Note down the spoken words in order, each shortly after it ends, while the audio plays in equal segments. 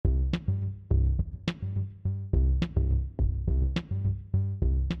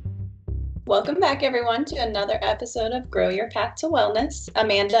Welcome back, everyone, to another episode of Grow Your Path to Wellness.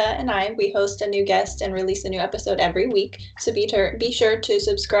 Amanda and I, we host a new guest and release a new episode every week. So be sure to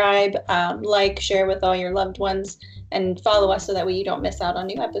subscribe, like, share with all your loved ones, and follow us so that way you don't miss out on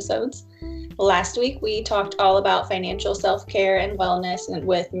new episodes. Last week, we talked all about financial self-care and wellness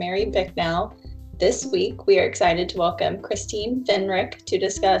with Mary Bicknell. This week, we are excited to welcome Christine Venrick to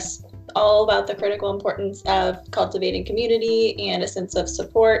discuss all about the critical importance of cultivating community and a sense of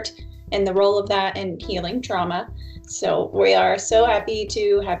support and the role of that in healing trauma. So we are so happy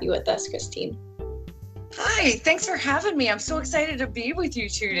to have you with us, Christine. Hi, thanks for having me. I'm so excited to be with you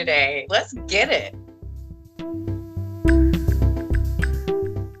two today. Let's get it.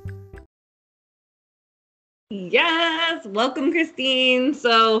 Yes, welcome, Christine.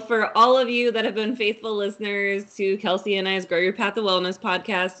 So for all of you that have been faithful listeners to Kelsey and I's Grow Your Path to Wellness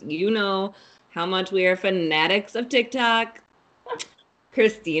podcast, you know how much we are fanatics of TikTok.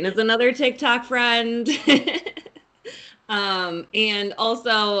 Christine is another TikTok friend. And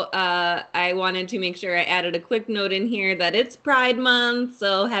also, I wanted to make sure I added a quick note in here that it's Pride Month.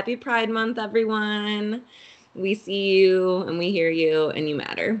 So happy Pride Month, everyone. We see you and we hear you and you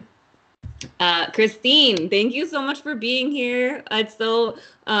matter. Christine, thank you so much for being here. It's so,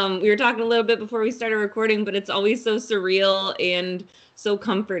 we were talking a little bit before we started recording, but it's always so surreal and so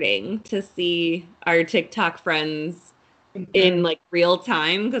comforting to see our TikTok friends in like real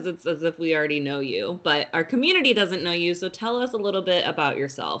time, because it's as if we already know you, but our community doesn't know you. So tell us a little bit about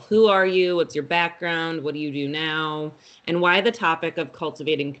yourself. Who are you? What's your background? What do you do now? And why the topic of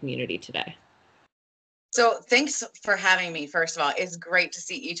cultivating community today? So thanks for having me. First of all, it's great to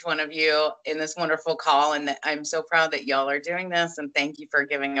see each one of you in this wonderful call. And I'm so proud that y'all are doing this. And thank you for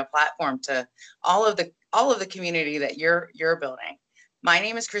giving a platform to all of the community that you're building. My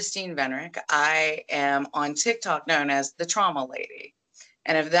name is Christine Venrick. I am on TikTok known as the Trauma Lady.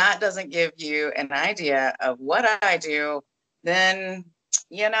 And if that doesn't give you an idea of what I do, then,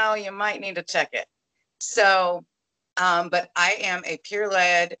 you might need to check it. So, but I am a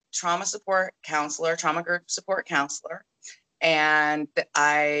peer-led trauma support counselor, trauma group support counselor. And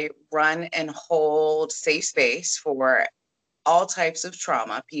I run and hold safe space for all types of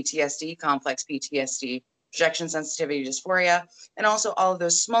trauma, PTSD, complex PTSD, projection sensitivity dysphoria, and also all of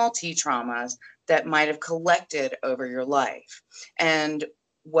those small T traumas that might have collected over your life. And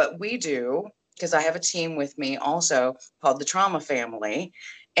what we do, because I have a team with me also called the Trauma Family,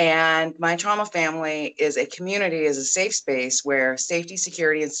 and my trauma family is a community, is a safe space where safety,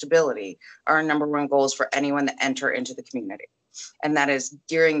 security, and stability are our number one goals for anyone that enter into the community. And that is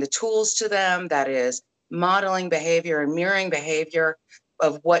gearing the tools to them, that is modeling behavior and mirroring behavior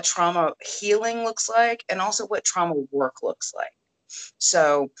of what trauma healing looks like, and also what trauma work looks like.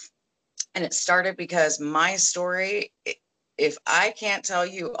 So, and it started because my story, if I can't tell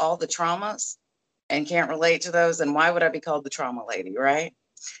you all the traumas and can't relate to those, then why would I be called the Trauma Lady, right?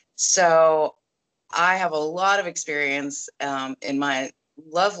 So I have a lot of experience in my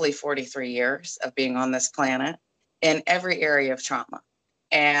lovely 43 years of being on this planet in every area of trauma.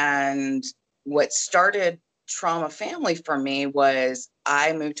 And what started Trauma Family for me was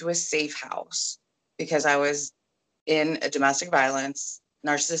I moved to a safe house because I was in a domestic violence,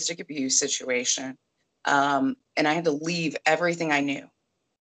 narcissistic abuse situation. And I had to leave everything I knew.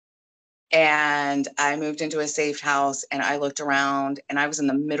 And I moved into a safe house and I looked around and I was in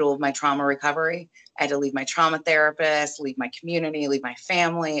the middle of my trauma recovery. I had to leave my trauma therapist, leave my community, leave my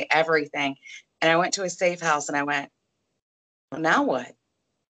family, everything. And I went to a safe house and I went, well, now what?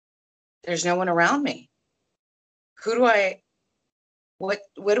 There's no one around me.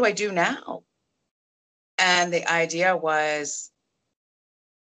 What do I do now? And the idea was,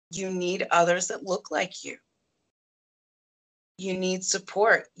 you need others that look like you. You need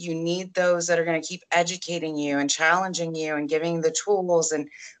support. You need those that are going to keep educating you and challenging you and giving the tools, and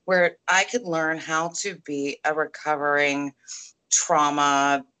where I could learn how to be a recovering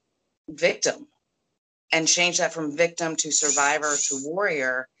trauma victim and change that from victim to survivor to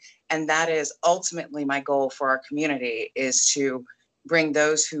warrior. And that is ultimately my goal for our community, is to bring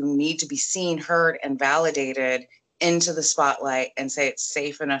those who need to be seen, heard, and validated into the spotlight and say, it's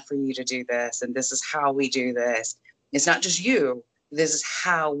safe enough for you to do this. And this is how we do this. It's not just you. This is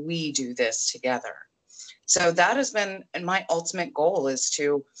how we do this together. So that has been, and my ultimate goal is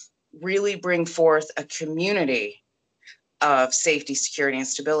to really bring forth a community of safety, security, and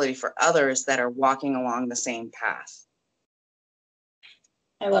stability for others that are walking along the same path.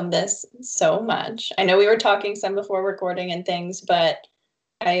 I love this so much. I know we were talking some before recording and things, but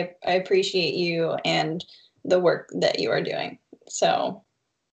I appreciate you and the work that you are doing. So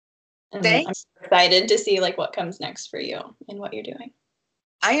I'm excited to see like what comes next for you and what you're doing.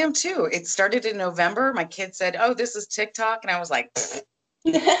 I am too. It started in November. My kid said, "Oh, this is TikTok." And I was like,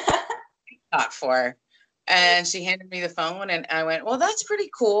 TikTok for. And she handed me the phone and I went, "Well, that's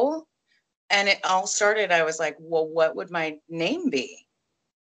pretty cool." And it all started, I was like, "Well, what would my name be?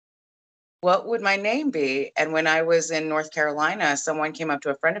 What would my name be?" And when I was in North Carolina, someone came up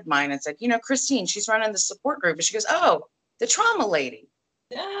to a friend of mine and said, "Christine, she's running the support group." And she goes, "Oh, the trauma lady."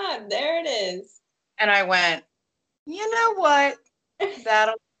 Yeah, there it is. And I went, "You know what?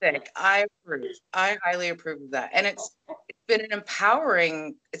 That'll stick. I approve. I highly approve of that." And it's been an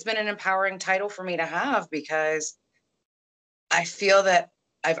empowering title for me to have, because I feel that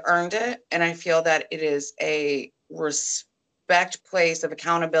I've earned it, and I feel that it is a respect place of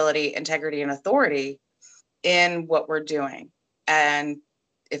accountability, integrity, and authority in what we're doing. And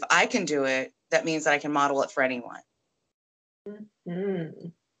if I can do it, that means that I can model it for anyone. Mm-hmm.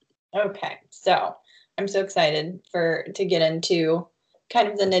 Okay, so I'm so excited to get into kind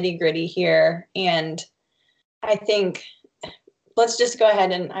of the nitty gritty here. And I think let's just go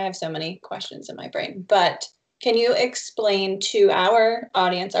ahead, and I have so many questions in my brain, but can you explain to our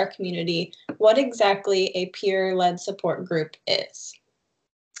audience, our community, what exactly a peer-led support group is?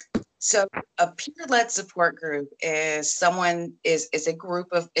 So a peer-led support group is a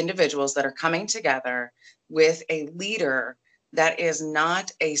group of individuals that are coming together with a leader that is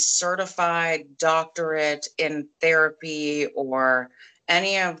not a certified doctorate in therapy or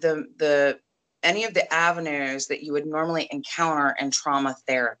any of the avenues that you would normally encounter in trauma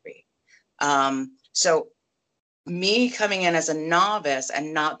therapy. So me coming in as a novice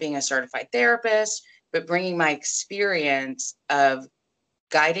and not being a certified therapist, but bringing my experience of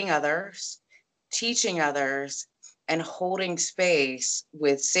guiding others, teaching others, and holding space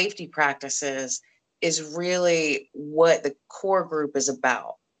with safety practices is really what the core group is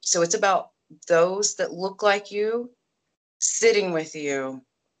about. So it's about those that look like you, sitting with you,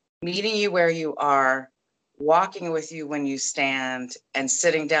 meeting you where you are, walking with you when you stand, and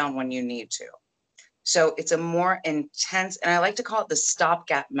sitting down when you need to. So it's a more intense, and I like to call it the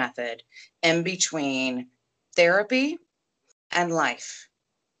stopgap method in between therapy and life.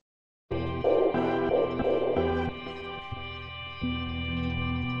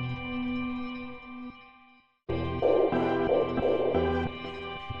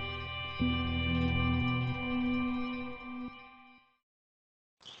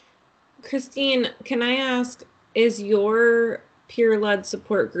 Christine, can I ask, is your peer-led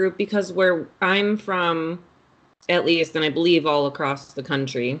support group, because where I'm from, at least, and I believe all across the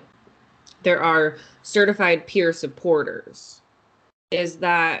country, there are certified peer supporters. Is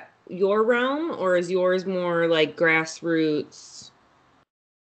that your realm, or is yours more like grassroots?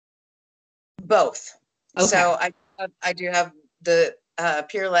 Both. Okay. So I do have the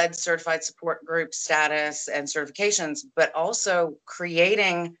peer-led certified support group status and certifications, but also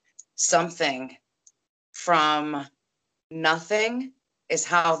creating something from nothing is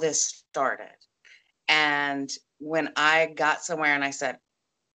how this started. And when I got somewhere and I said,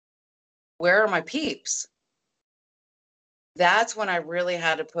 "Where are my peeps?" That's when I really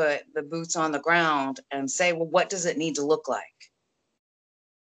had to put the boots on the ground and say, well, what does it need to look like?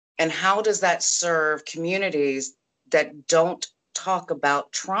 And how does that serve communities that don't talk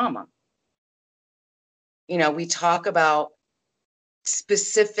about trauma? We talk about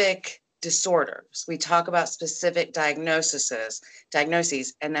specific disorders. We talk about specific diagnoses,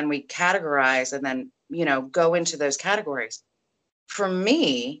 and then we categorize and then, go into those categories. For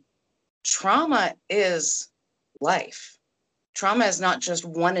me, trauma is life. Trauma is not just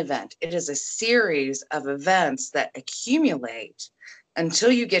one event. It is a series of events that accumulate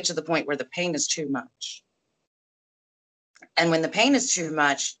until you get to the point where the pain is too much. And when the pain is too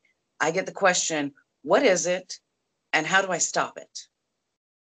much, I get the question, what is it and how do I stop it?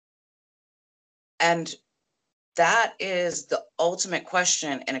 And that is the ultimate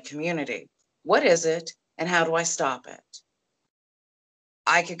question in a community. What is it and how do I stop it?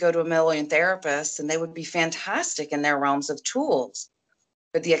 I could go to a million therapists and they would be fantastic in their realms of tools.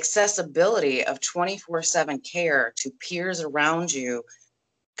 But the accessibility of 24/7 care to peers around you,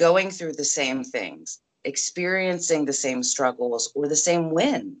 going through the same things, experiencing the same struggles or the same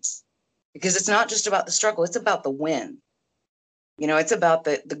wins, because it's not just about the struggle, it's about the win. It's about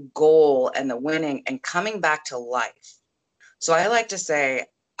the goal and the winning and coming back to life. So I like to say,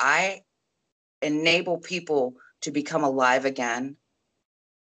 I enable people to become alive again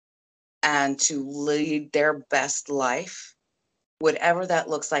and to lead their best life, whatever that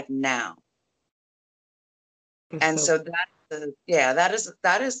looks like now. And so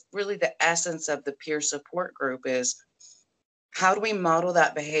that is really the essence of the peer support group, is how do we model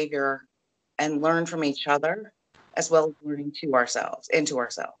that behavior and learn from each other as well as learning into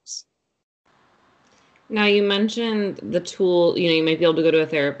ourselves. Now, you mentioned the tool, you might be able to go to a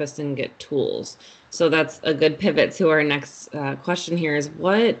therapist and get tools. So that's a good pivot to our next question here is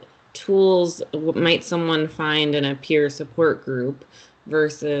what tools might someone find in a peer support group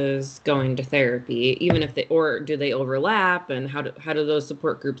versus going to therapy, even if or do they overlap, and how do those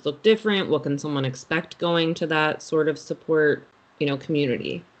support groups look different? What can someone expect going to that sort of support,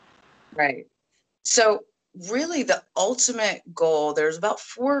 community? Right. So really the ultimate goal, there's about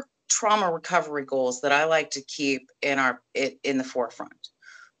 4 trauma recovery goals that I like to keep in the forefront.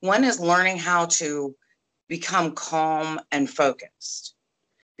 One is learning how to become calm and focused,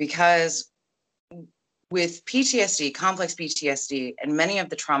 because with PTSD, complex PTSD, and many of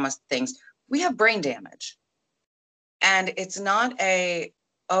the trauma things, we have brain damage. And it's not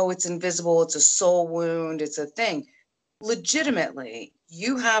it's invisible, it's a soul wound, it's a thing. Legitimately,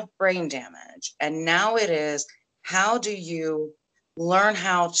 you have brain damage. And now it is, how do you learn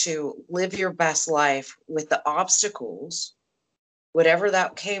how to live your best life with the obstacles, whatever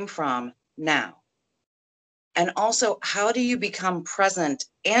that came from, now? And also, how do you become present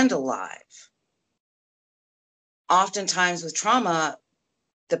and alive? Oftentimes with trauma,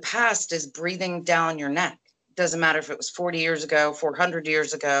 the past is breathing down your neck. It doesn't matter if it was 40 years ago, 400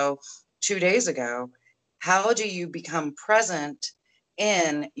 years ago, 2 days ago. How do you become present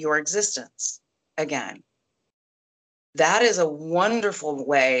in your existence again? That is a wonderful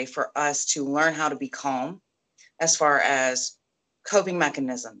way for us to learn how to be calm as far as coping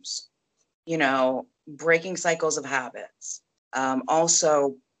mechanisms, breaking cycles of habits.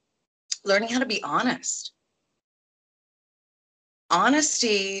 Also, learning how to be honest.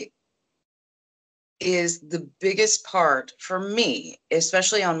 Honesty is the biggest part for me,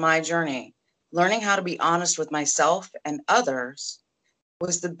 especially on my journey. Learning how to be honest with myself and others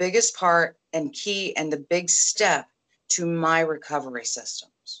was the biggest part and key and the big step to my recovery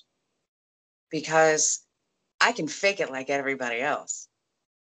systems, because I can fake it like everybody else.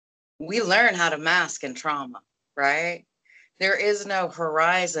 We learn how to mask in trauma, right? There is no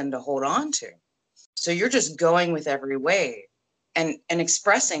horizon to hold on to. So you're just going with every wave and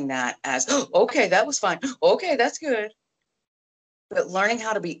expressing that as, oh, okay, that was fine. Okay, that's good. But learning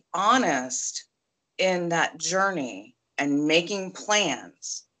how to be honest in that journey and making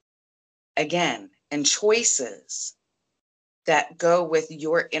plans, again, and choices that go with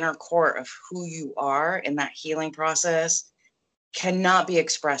your inner core of who you are in that healing process cannot be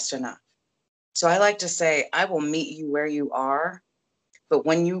expressed enough. So I like to say, I will meet you where you are, but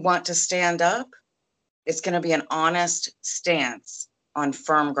when you want to stand up, it's going to be an honest stance on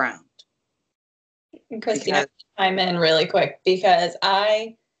firm ground. And Christy, I'm in really quick because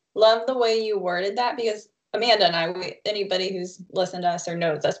I love the way you worded that, because Amanda and I, anybody who's listened to us or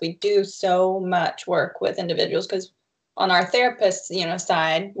knows us, we do so much work with individuals, because on our therapist,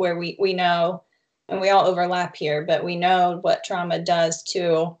 side, where we know, and we all overlap here, but we know what trauma does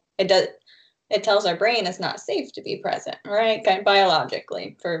to it tells our brain it's not safe to be present, right? Kind of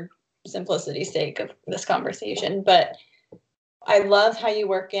biologically, for simplicity's sake of this conversation. But I love how you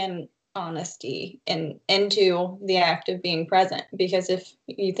work in honesty and into the act of being present, because if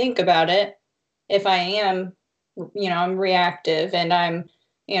you think about it, if I am, I'm reactive and I'm,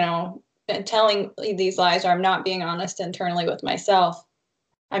 telling these lies, or I'm not being honest internally with myself,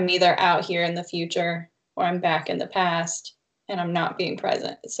 I'm either out here in the future or I'm back in the past and I'm not being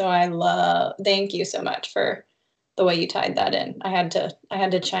present. So thank you so much for the way you tied that in. I had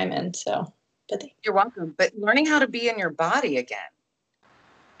to chime in. So, but you're welcome. But learning how to be in your body again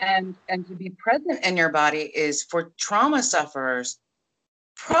and to be present in your body is, for trauma sufferers,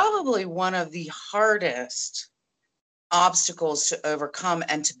 probably one of the hardest obstacles to overcome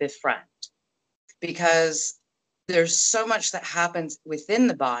and to befriend, because there's so much that happens within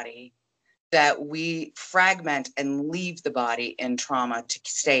the body that we fragment and leave the body in trauma to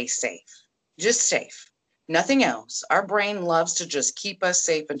stay safe, just safe, nothing else. Our brain loves to just keep us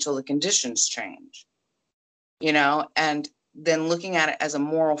safe until the conditions change, and then looking at it as a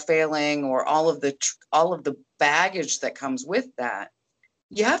moral failing or all of the baggage that comes with that.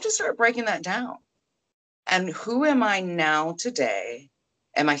 You have to start breaking that down. And who am I now today?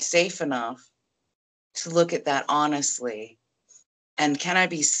 Am I safe enough to look at that honestly? And can I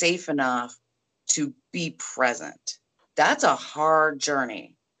be safe enough to be present? That's a hard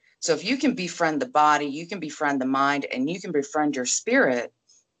journey. So if you can befriend the body, you can befriend the mind, and you can befriend your spirit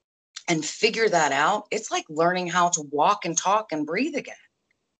and figure that out, it's like learning how to walk and talk and breathe again.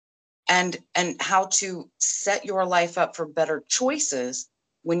 And how to set your life up for better choices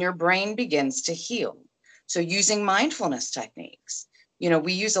when your brain begins to heal. So using mindfulness techniques,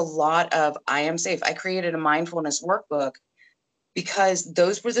 We use a lot of I am safe. I created a mindfulness workbook because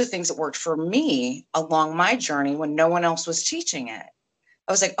those were the things that worked for me along my journey when no one else was teaching it.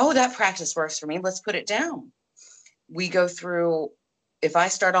 I was like, oh, that practice works for me. Let's put it down. We go through, if I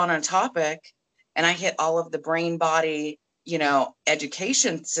start on a topic and I hit all of the brain body,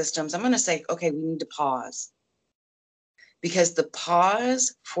 education systems, I'm going to say, okay, we need to pause. Because the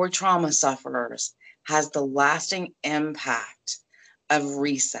pause for trauma sufferers has the lasting impact of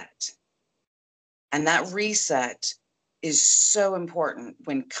reset. And that reset is so important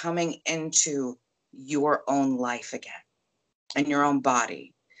when coming into your own life again and your own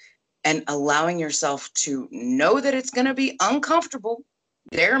body, and allowing yourself to know that it's going to be uncomfortable.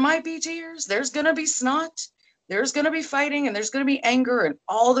 There might be tears, there's going to be snot, there's going to be fighting, and there's going to be anger and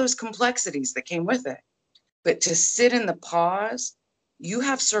all those complexities that came with it. But to sit in the pause, you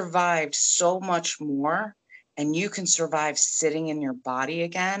have survived so much more, and you can survive sitting in your body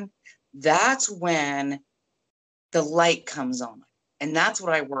again. That's when the light comes on. And that's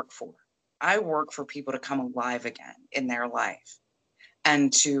what I work for. I work for people to come alive again in their life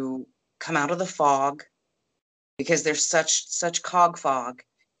and to come out of the fog, because there's such cog fog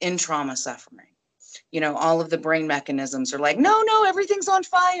in trauma suffering. All of the brain mechanisms are like, no, everything's on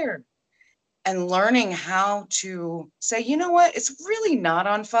fire. And learning how to say, you know what, it's really not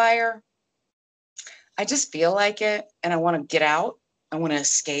on fire. I just feel like it, and I want to get out. I want to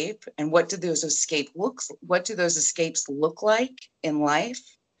escape. And what do those escapes look like in life?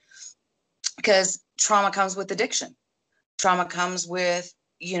 Because trauma comes with addiction. Trauma comes with,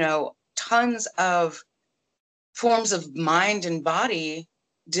 tons of forms of mind and body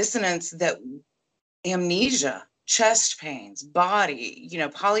dissonance, that amnesia, chest pains, body,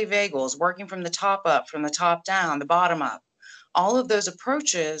 polyvagals, working from the top up, from the top down, the bottom up. All of those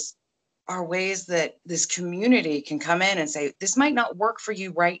approaches are ways that this community can come in and say, this might not work for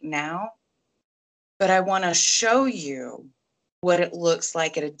you right now, but I want to show you what it looks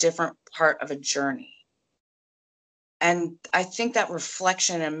like at a different part of a journey. And I think that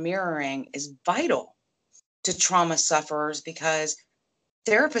reflection and mirroring is vital to trauma sufferers, because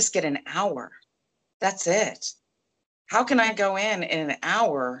therapists get an hour. That's it. How can I go in an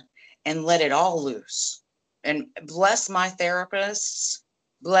hour and let it all loose? And bless my therapists,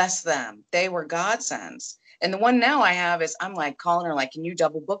 bless them. They were godsends. And the one now I have is, I'm like calling her like, can you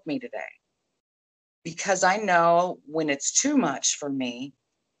double book me today? Because I know when it's too much for me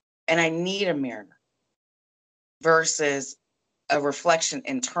and I need a mirror versus a reflection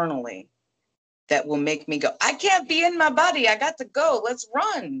internally that will make me go, I can't be in my body. I got to go. Let's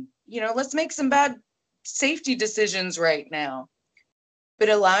run. Let's make some bad safety decisions right now. But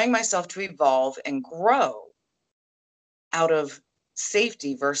allowing myself to evolve and grow out of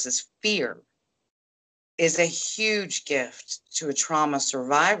safety versus fear is a huge gift to a trauma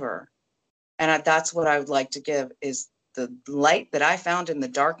survivor. And that's what I would like to give, is the light that I found in the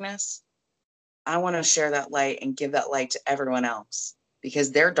darkness. I want to share that light and give that light to everyone else,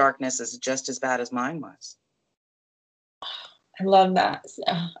 because their darkness is just as bad as mine was. I love that.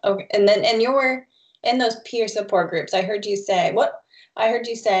 Okay. And you're in those peer support groups. I heard you say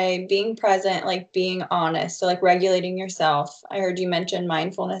being present, like being honest. So like regulating yourself. I heard you mention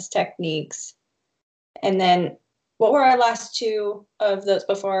mindfulness techniques. And then what were our last two of those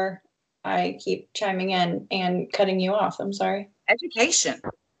before I keep chiming in and cutting you off? I'm sorry. Education.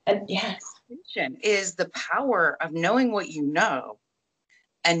 Yes. Education is the power of knowing what you know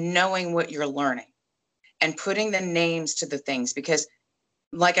and knowing what you're learning and putting the names to the things. Because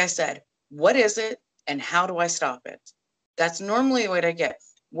like I said, what is it and how do I stop it? That's normally what I get.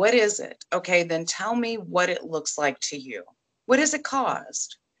 What is it? Okay, then tell me what it looks like to you. What has it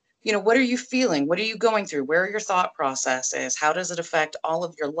caused? What are you feeling? What are you going through? Where are your thought processes? How does it affect all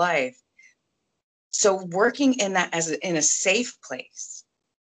of your life? So working in that in a safe place,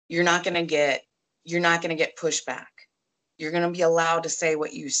 you're not going to get pushback. You're going to be allowed to say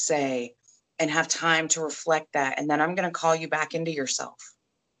what you say and have time to reflect that. And then I'm going to call you back into yourself,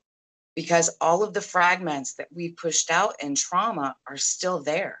 because all of the fragments that we pushed out in trauma are still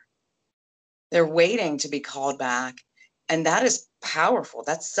there. They're waiting to be called back. And that is powerful.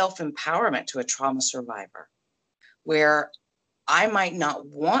 That's self-empowerment to a trauma survivor, where I might not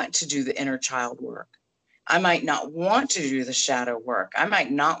want to do the inner child work. I might not want to do the shadow work. I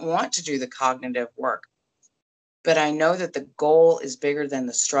might not want to do the cognitive work, but I know that the goal is bigger than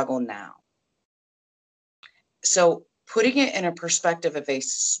the struggle now. So putting it in a perspective of a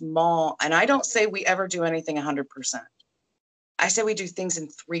small, and I don't say we ever do anything 100%. I say we do things in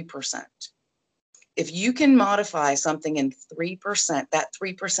 3%. If you can modify something in 3%, that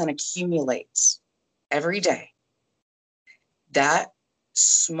 3% accumulates every day. That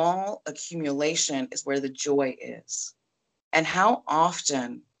small accumulation is where the joy is. And how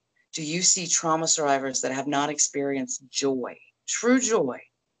often do you see trauma survivors that have not experienced joy, true joy,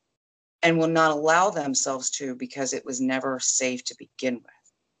 and will not allow themselves to because it was never safe to begin with?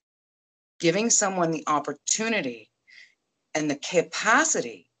 Giving someone the opportunity and the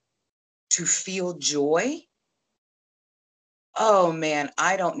capacity to feel joy, oh man,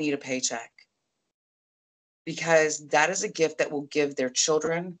 I don't need a paycheck, because that is a gift that will give their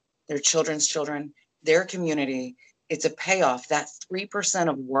children, their children's children, their community. It's a payoff. That 3%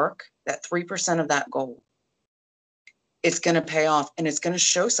 of work, that 3% of that goal, it's going to pay off, and it's going to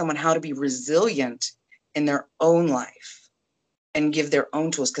show someone how to be resilient in their own life and give their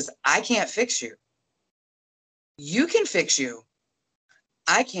own tools. Because I can't fix you. You can fix you.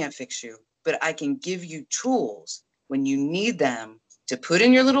 I can't fix you, but I can give you tools when you need them to put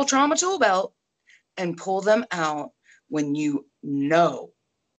in your little trauma tool belt and pull them out when you know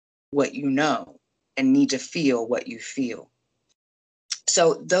what you know and need to feel what you feel.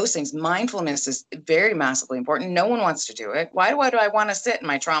 So those things, mindfulness is very massively important. No one wants to do it. Why do I want to sit in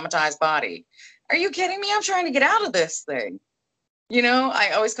my traumatized body? Are you kidding me? I'm trying to get out of this thing. You know,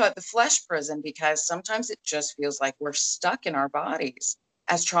 I always call it the flesh prison, because sometimes it just feels like we're stuck in our bodies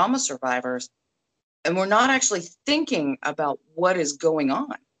as trauma survivors, and we're not actually thinking about what is going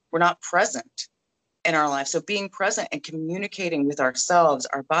on. We're not present in our life. So being present and communicating with ourselves,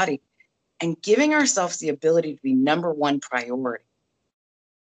 our body, and giving ourselves the ability to be number one priority.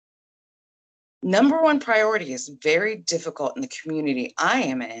 Number one priority is very difficult in the community I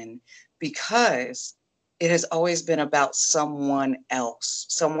am in, because it has always been about someone else,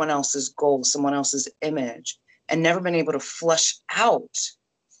 someone else's goal, someone else's image, and never been able to flush out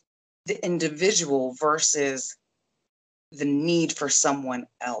the individual versus the need for someone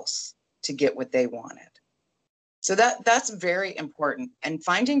else to get what they wanted. So that's very important. And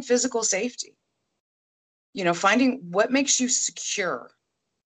finding physical safety, you know, finding what makes you secure.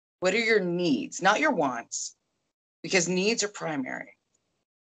 What are your needs, not your wants, because needs are primary.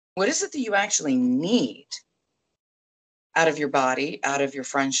 What is it that you actually need out of your body, out of your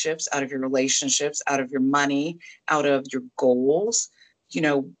friendships, out of your relationships, out of your money, out of your goals? You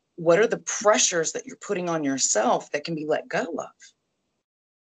know, what are the pressures that you're putting on yourself that can be let go of?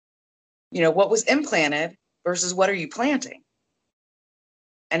 You know, what was implanted versus what are you planting?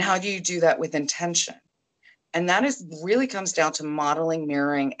 And how do you do that with intention? And that is really comes down to modeling,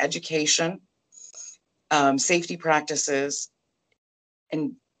 mirroring, education, safety practices,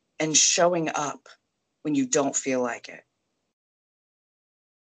 and showing up when you don't feel like it.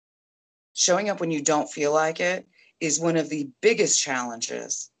 Showing up when you don't feel like it is one of the biggest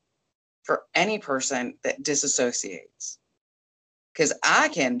challenges for any person that disassociates. Because I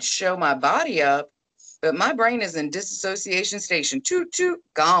can show my body up, but my brain is in disassociation station. Toot, toot,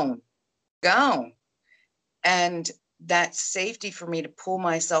 gone, gone. And that safety for me to pull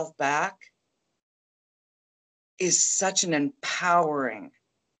myself back is such an empowering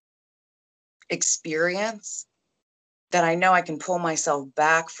experience that I know I can pull myself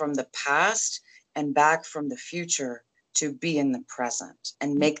back from the past and back from the future to be in the present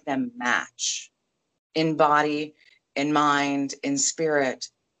and make them match in body, in mind, in spirit,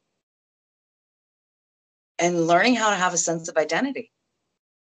 and learning how to have a sense of identity.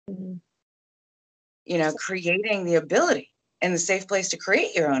 Mm-hmm. You know, creating the ability and the safe place to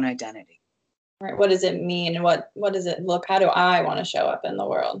create your own identity. Right. What does it mean? What does it look? How do I want to show up in the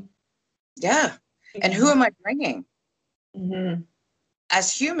world? Yeah. And who am I bringing? Mm-hmm.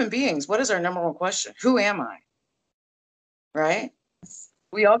 As human beings, what is our number one question? Who am I? Right?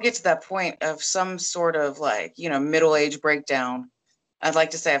 We all get to that point of some sort of like, you know, middle age breakdown. I'd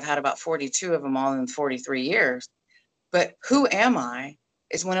like to say I've had about 42 of them all in 43 years. But who am I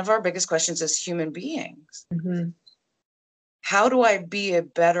is one of our biggest questions as human beings. Mm-hmm. How do I be a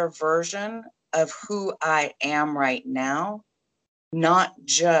better version of who I am right now? Not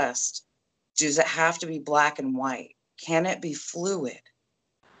just, does it have to be black and white? Can it be fluid?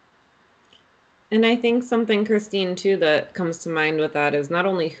 And I think something, Christine, too, that comes to mind with that is not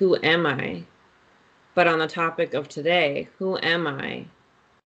only who am I, but on the topic of today, who am I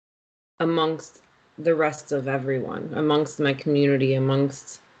amongst the rest of everyone, amongst my community,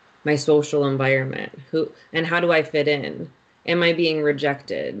 amongst my social environment? Who and how do I fit in? Am I being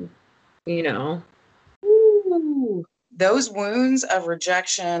rejected? You know? Ooh, those wounds of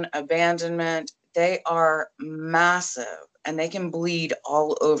rejection, abandonment, they are massive, and they can bleed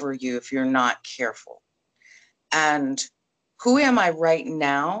all over you if you're not careful. And who am I right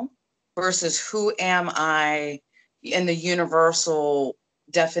now versus who am I in the universal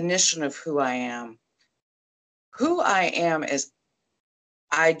definition of who I am? Who I am is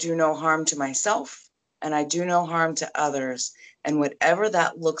I do no harm to myself and I do no harm to others. And whatever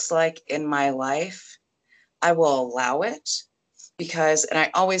that looks like in my life, I will allow it because, and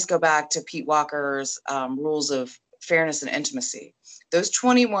I always go back to Pete Walker's rules of fairness and intimacy. Those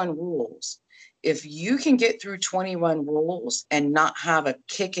 21 rules, if you can get through 21 rules and not have a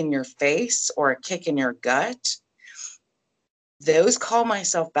kick in your face or a kick in your gut, those call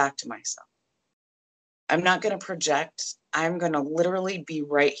myself back to myself. I'm not going to project. I'm going to literally be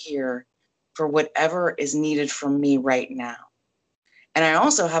right here for whatever is needed from me right now. And I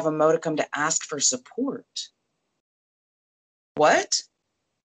also have a modicum to ask for support. What?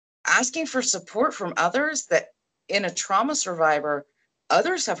 Asking for support from others that in a trauma survivor,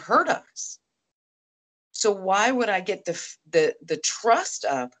 others have hurt us. So why would I get the trust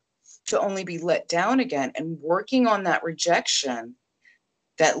up to only be let down again? And working on that rejection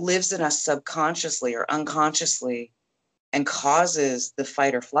that lives in us subconsciously or unconsciously and causes the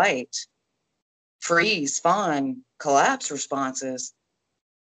fight or flight, freeze, fawn, collapse responses,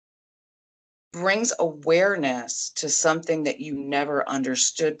 brings awareness to something that you never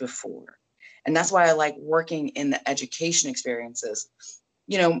understood before. And that's why I like working in the education experiences.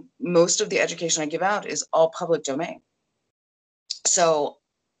 You know, most of the education I give out is all public domain. So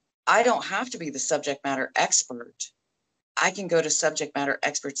I don't have to be the subject matter expert. I can go to subject matter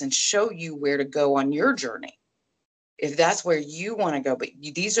experts and show you where to go on your journey, if that's where you want to go. But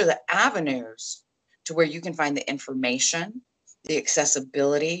these are the avenues to where you can find the information, the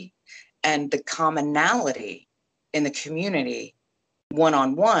accessibility, and the commonality in the community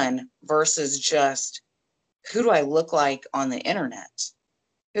one-on-one versus just who do I look like on the internet?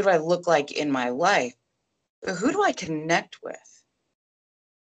 Who do I look like in my life? But who do I connect with?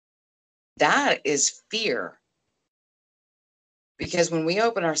 That is fear. Because when we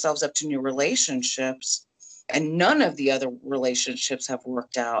open ourselves up to new relationships and none of the other relationships have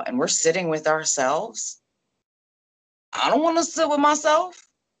worked out and we're sitting with ourselves, I don't want to sit with myself.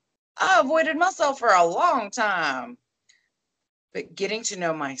 I avoided myself for a long time. But getting to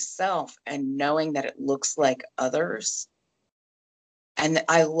know myself and knowing that it looks like others. And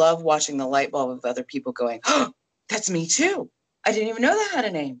I love watching the light bulb of other people going, oh, that's me too. I didn't even know that had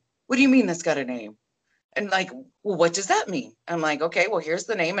a name. What do you mean that's got a name? And like, well, what does that mean? I'm like, okay, well, here's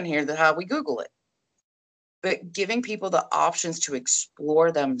the name and here's how we Google it. But giving people the options to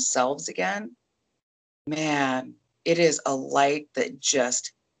explore themselves again, man, it is a light that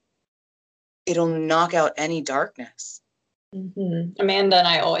just, it'll knock out any darkness. Mm-hmm. Amanda and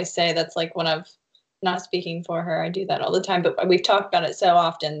I always say that's like one of, not speaking for her, I do that all the time, but we've talked about it so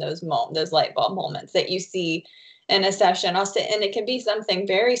often, those light bulb moments that you see in a session. And it can be something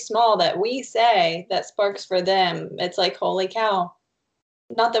very small that we say that sparks for them. It's like, holy cow.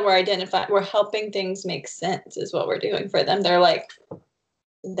 Not that we're helping things make sense is what we're doing for them. They're like,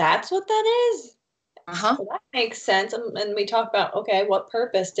 that's what that is? Well, that makes sense. And we talk about, okay, what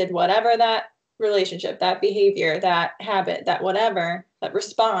purpose did whatever that relationship, that behavior, that habit, that whatever, that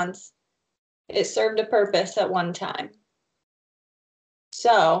response, it served a purpose at one time.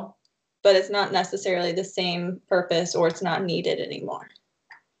 So, but it's not necessarily the same purpose or it's not needed anymore.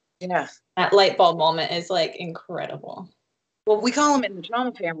 Yeah. That light bulb moment is like incredible. Well, we call them in the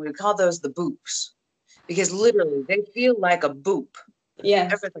trauma family, we call those the boops because literally they feel like a boop. Yeah.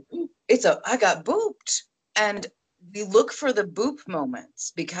 Everyone's like, I got booped. And we look for the boop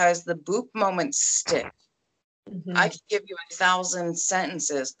moments because the boop moments stick. Mm-hmm. I could give you 1,000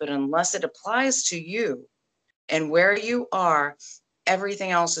 sentences, but unless it applies to you and where you are,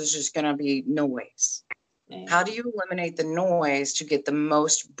 everything else is just going to be noise. Yeah. How do you eliminate the noise to get the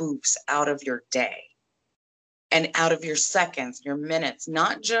most boops out of your day and out of your seconds, your minutes?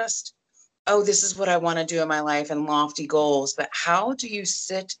 Not just, oh, this is what I want to do in my life and lofty goals, but how do you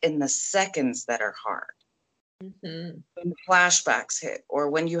sit in the seconds that are hard? Mm-hmm. When flashbacks hit, or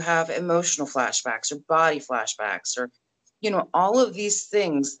when you have emotional flashbacks or body flashbacks, or, all of these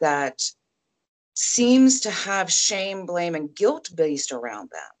things that seems to have shame, blame, and guilt based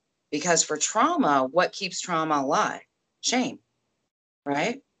around them. Because for trauma, what keeps trauma alive? Shame,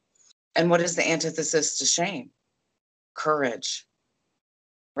 right? And what is the antithesis to shame? Courage,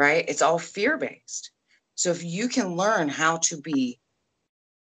 right? It's all fear-based. So if you can learn how to be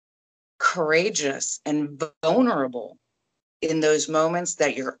courageous and vulnerable in those moments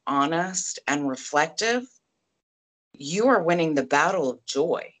that you're honest and reflective, you are winning the battle of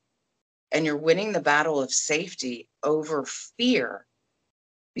joy. And you're winning the battle of safety over fear.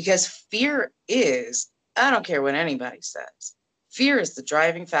 Because fear is, I don't care what anybody says, fear is the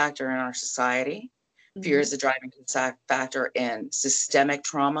driving factor in our society. Mm-hmm. Fear is the driving factor in systemic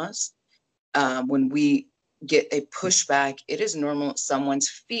traumas. When we get a pushback, it is normal someone's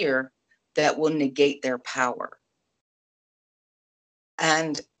fear that will negate their power.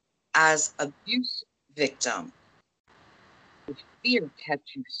 And as abuse victim, the fear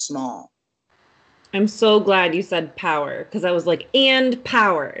kept you small. I'm so glad you said power, because I was like, and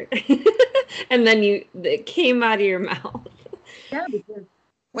power. And then it came out of your mouth. Yeah, because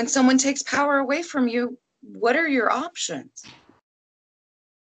when someone takes power away from you, what are your options?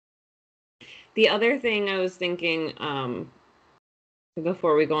 The other thing I was thinking,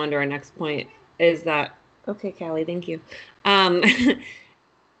 before we go on to our next point, is that, okay, Callie, thank you.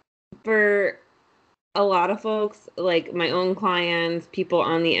 For a lot of folks, like my own clients, people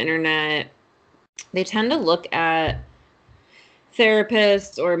on the internet, they tend to look at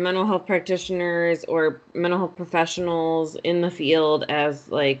therapists or mental health practitioners or mental health professionals in the field as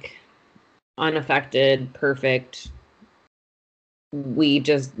like unaffected, perfect. We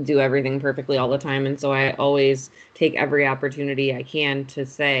just do everything perfectly all the time. And so I always take every opportunity I can to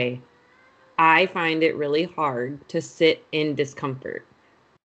say, I find it really hard to sit in discomfort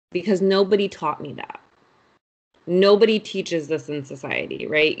because nobody taught me that. Nobody teaches this in society,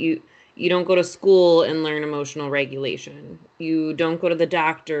 right? You don't go to school and learn emotional regulation. You don't go to the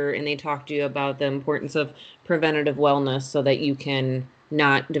doctor and they talk to you about the importance of preventative wellness so that you can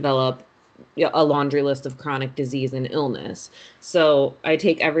not develop a laundry list of chronic disease and illness. So I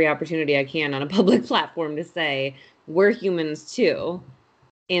take every opportunity I can on a public platform to say, we're humans too.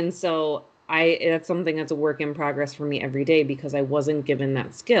 And so that's something that's a work in progress for me every day because I wasn't given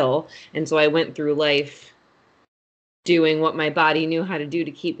that skill. And so I went through life doing what my body knew how to do to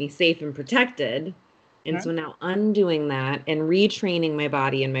keep me safe and protected. And so now undoing that and retraining my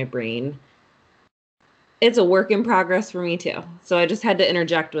body and my brain, it's a work in progress for me too. So I just had to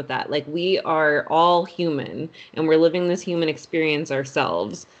interject with that. Like, we are all human and we're living this human experience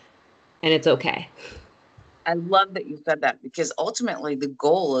ourselves, and it's okay. I love that you said that, because ultimately the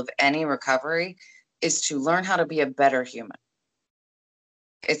goal of any recovery is to learn how to be a better human.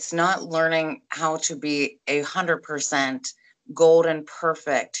 It's not learning how to be 100% golden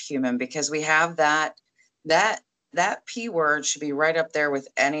perfect human, because we have that P word should be right up there with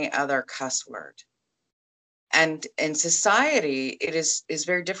any other cuss word. And in society, it is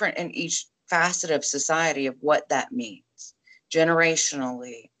very different in each facet of society of what that means.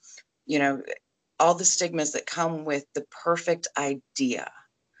 Generationally, all the stigmas that come with the perfect idea.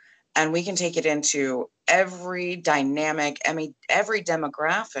 And we can take it into every dynamic, every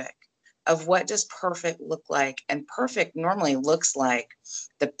demographic of what does perfect look like. And perfect normally looks like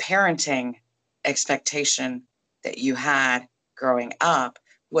the parenting expectation that you had growing up,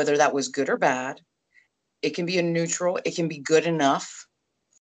 whether that was good or bad. It can be a neutral, it can be good enough,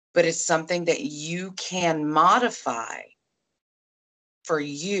 but it's something that you can modify for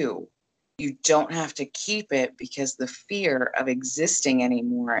you. You don't have to keep it, because the fear of existing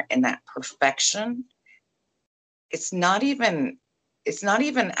anymore in that perfection, it's not even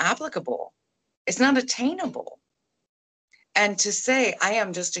applicable. It's not attainable. And to say, I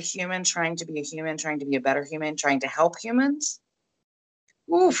am just a human trying to be a human, trying to be a better human, trying to help humans.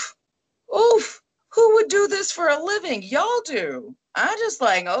 Oof. Who would do this for a living? Y'all do. I just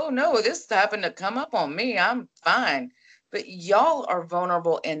like, oh no, this happened to come up on me. I'm fine. But y'all are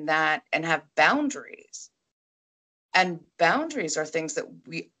vulnerable in that and have boundaries. And boundaries are things that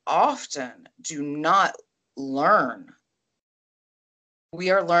we often do not learn.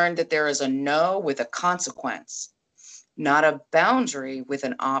 We are learned that there is a no with a consequence, not a boundary with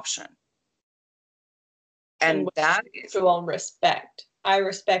an option. And that is mutual respect. I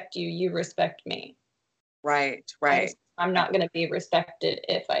respect you, you respect me. Right. I'm not going to be respected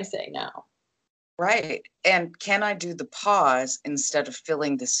if I say no. Right. And can I do the pause instead of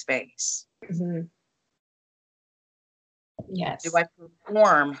filling the space? Mm-hmm. Yes. Do I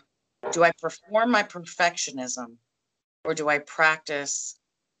perform my perfectionism, or do I practice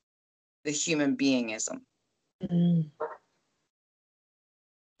the human beingism? Mm.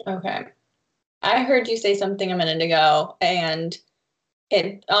 Okay. I heard you say something a minute ago, and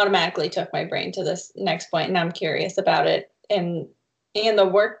it automatically took my brain to this next point, and I'm curious about it. And the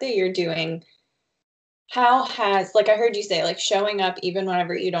work that you're doing, how has, like, I heard you say, like, showing up even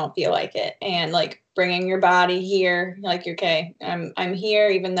whenever you don't feel like it, and like bringing your body here, like, okay, I'm here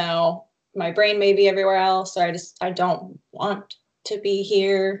even though my brain may be everywhere else, or I don't want to be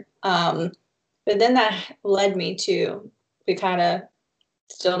here. But then that led me to, we kind of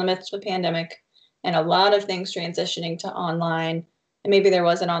still in the midst of a pandemic and a lot of things transitioning to online. And maybe there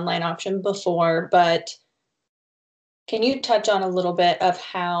was an online option before, but can you touch on a little bit of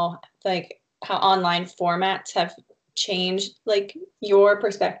how online formats have changed like your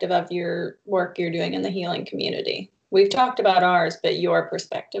perspective of your work you're doing in the healing community? We've talked about ours, but your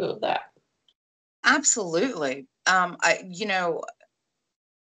perspective of that. Absolutely.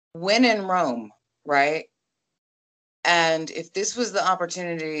 When in Rome, right? And if this was the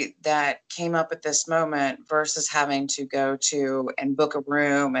opportunity that came up at this moment versus having to go to and book a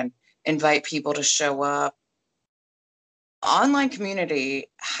room and invite people to show up, online community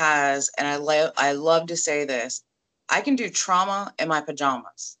has, and I love to say this, I can do trauma in my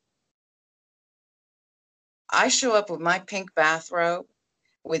pajamas. I show up with my pink bathrobe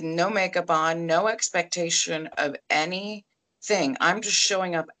with no makeup on, no expectation of anything. I'm just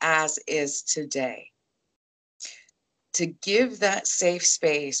showing up as is today. To give that safe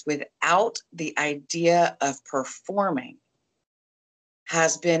space without the idea of performing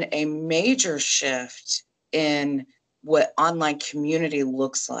has been a major shift in what online community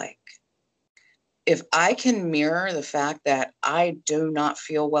looks like. If I can mirror the fact that I do not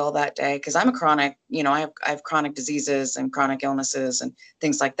feel well that day, because I'm a chronic, I have chronic diseases and chronic illnesses and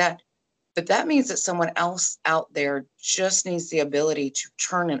things like that. But that means that someone else out there just needs the ability to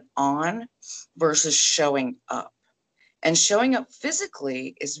turn it on versus showing up. And showing up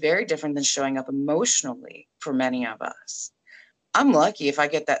physically is very different than showing up emotionally for many of us. I'm lucky if I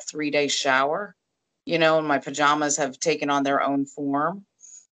get that 3-day shower, and my pajamas have taken on their own form.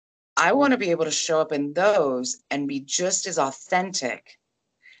 I want to be able to show up in those and be just as authentic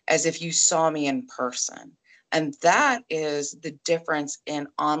as if you saw me in person. And that is the difference in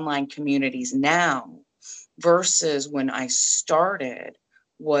online communities now versus when I started,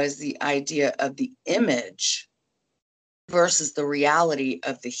 was the idea of the image versus the reality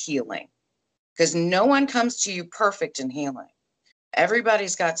of the healing. Because no one comes to you perfect in healing.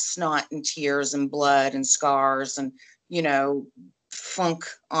 Everybody's got snot and tears and blood and scars and, funk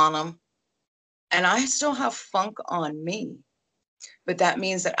on them. And I still have funk on me. But that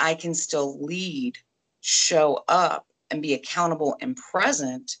means that I can still lead, show up, and be accountable and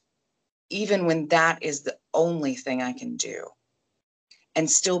present, even when that is the only thing I can do,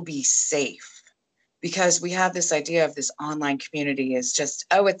 and still be safe. Because we have this idea of this online community is just,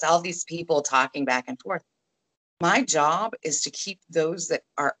 it's all these people talking back and forth. My job is to keep those that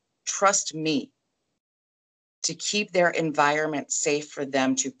trust me, to keep their environment safe for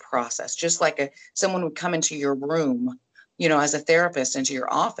them to process. Just like someone would come into your room, as a therapist into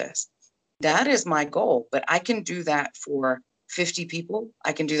your office. That is my goal, but I can do that for 50 people.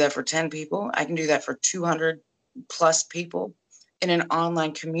 I can do that for 10 people. I can do that for 200 plus people in an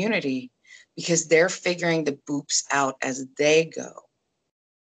online community because they're figuring the boops out as they go.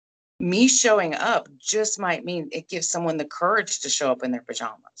 Me showing up just might mean it gives someone the courage to show up in their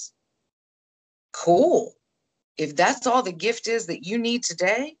pajamas. Cool. If that's all the gift is that you need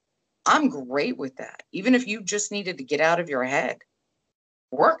today, I'm great with that. Even if you just needed to get out of your head,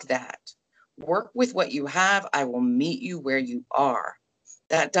 work that. Work with what you have. I will meet you where you are.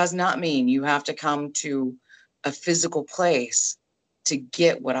 That does not mean you have to come to a physical place to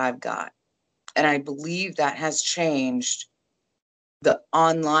get what I've got. And I believe that has changed the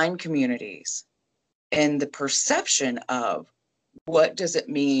online communities and the perception of what does it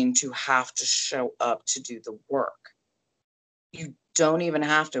mean to have to show up to do the work. You don't even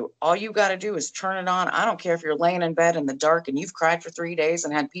have to. All you got to do is turn it on. I don't care if you're laying in bed in the dark and you've cried for 3 days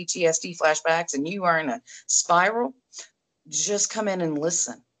and had PTSD flashbacks and you are in a spiral. Just come in and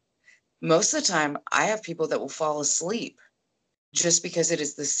listen. Most of the time, I have people that will fall asleep just because it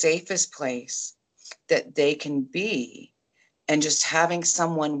is the safest place that they can be. And just having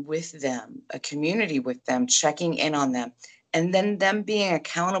someone with them, a community with them, checking in on them, and then them being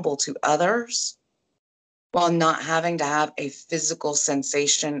accountable to others while not having to have a physical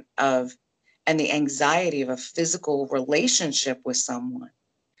sensation of and the anxiety of a physical relationship with someone.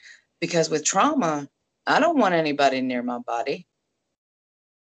 Because with trauma, I don't want anybody near my body.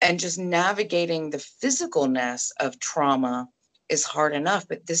 And just navigating the physicalness of trauma is hard enough,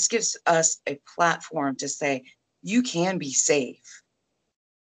 but this gives us a platform to say, you can be safe.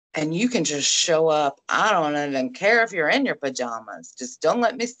 And you can just show up. I don't even care if you're in your pajamas. Just don't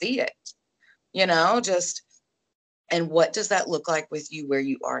let me see it. And what does that look like with you where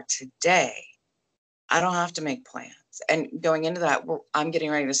you are today? I don't have to make plans. And going into that, I'm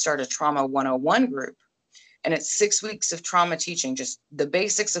getting ready to start a Trauma 101 group. And it's 6 weeks of trauma teaching, just the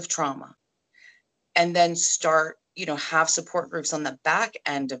basics of trauma. And then start, have support groups on the back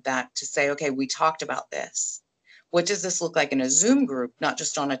end of that to say, okay, we talked about this. What does this look like in a Zoom group, not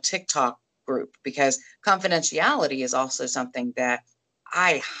just on a TikTok group? Because confidentiality is also something that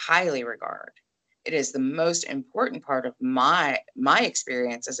I highly regard. It is the most important part of my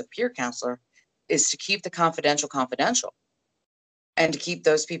experience as a peer counselor, is to keep the confidential and to keep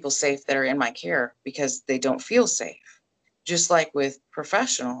those people safe that are in my care because they don't feel safe. Just like with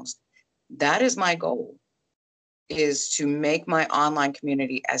professionals, that is my goal, is to make my online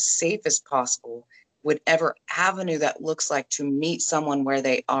community as safe as possible, whatever avenue that looks like, to meet someone where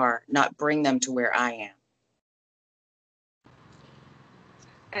they are, not bring them to where I am.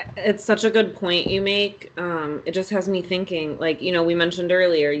 It's such a good point you make. It just has me thinking, like, we mentioned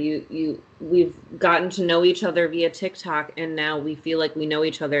earlier, we've gotten to know each other via TikTok, and now we feel like we know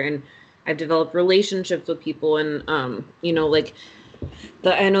each other, and I've developed relationships with people, and like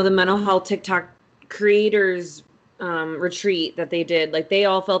I know the mental health TikTok creators retreat that they did, like they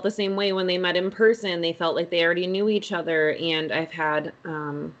all felt the same way when they met in person. They felt like they already knew each other, and I've had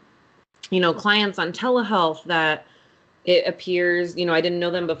clients on telehealth that it appears, I didn't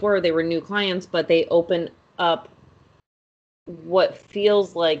know them before, they were new clients, but they open up what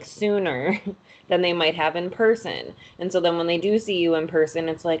feels like sooner than they might have in person. And so then when they do see you in person,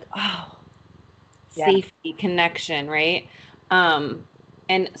 it's like, oh, Yeah. safety, connection, right?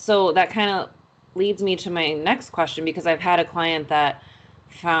 And so that kind of leads me to my next question, because I've had a client that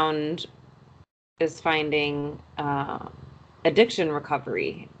is finding addiction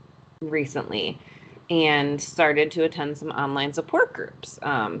recovery recently, and started to attend some online support groups,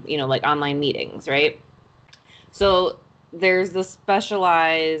 like online meetings, right? So there's the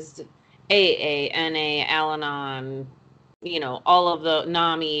specialized AA, NA, Al-Anon, all of the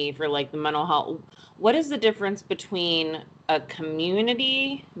NAMI for like the mental health. What is the difference between a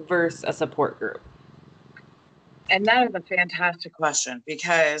community versus a support group? And that is a fantastic question,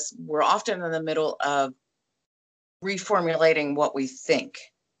 because we're often in the middle of reformulating what we think,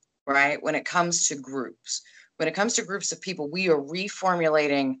 right? When it comes to groups of people, we are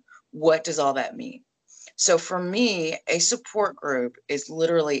reformulating, what does all that mean? So for me, a support group is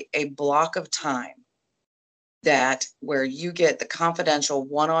literally a block of time where you get the confidential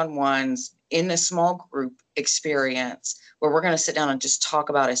one-on-ones in a small group experience, where we're going to sit down and just talk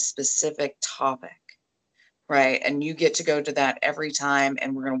about a specific topic, right? And you get to go to that every time,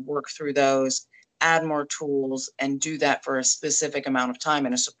 and we're going to work through those, add more tools, and do that for a specific amount of time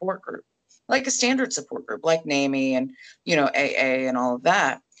in a support group, like a standard support group, like NAMI and, AA and all of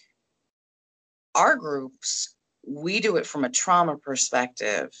that. Our groups, we do it from a trauma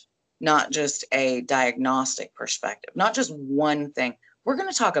perspective, not just a diagnostic perspective, not just one thing. We're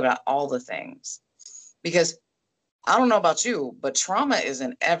going to talk about all the things, because I don't know about you, but trauma is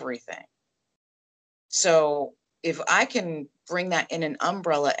in everything. So if I can bring that in an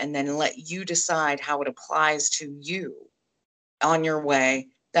umbrella and then let you decide how it applies to you on your way,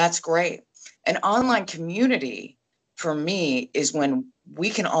 that's great. An online community for me is when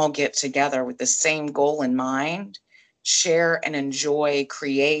we can all get together with the same goal in mind, share and enjoy,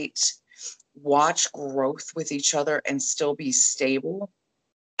 create, watch growth with each other, and still be stable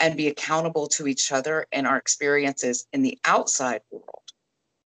and be accountable to each other and our experiences in the outside world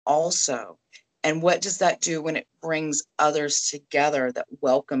also. And what does that do when it brings others together that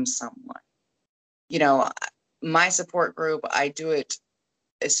welcome someone? My support group, I do it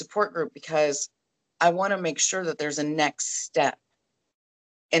a support group because I want to make sure that there's a next step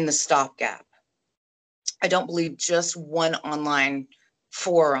in the stopgap. I don't believe just one online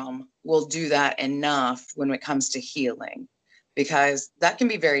forum will do that enough when it comes to healing, because that can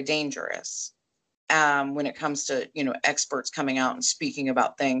be very dangerous. When it comes to, experts coming out and speaking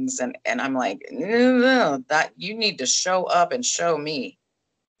about things. And I'm like, no, that you need to show up and show me,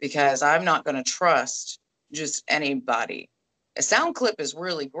 because I'm not going to trust just anybody. A sound clip is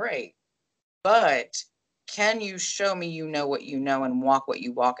really great, but can you show me you know what you know, and walk what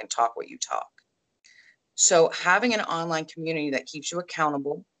you walk, and talk what you talk? So having an online community that keeps you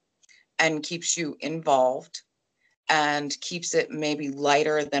accountable and keeps you involved and keeps it maybe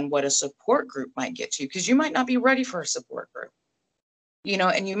lighter than what a support group might get you, because you might not be ready for a support group,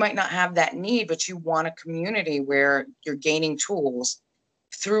 and you might not have that need, but you want a community where you're gaining tools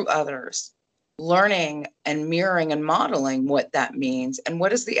through others, learning and mirroring and modeling what that means. And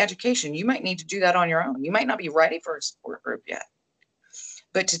what is the education? You might need to do that on your own. You might not be ready for a support group yet,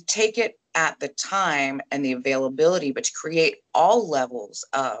 but to take it at the time and the availability, but to create all levels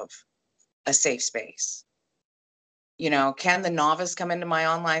of a safe space. Can the novice come into my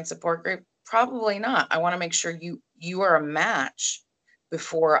online support group? Probably not. I want to make sure you are a match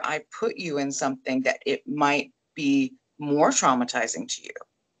before I put you in something that it might be more traumatizing to you.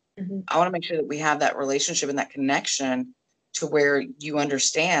 Mm-hmm. I want to make sure that we have that relationship and that connection to where you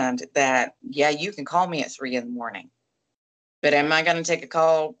understand that, yeah, you can call me at 3 a.m, but am I going to take a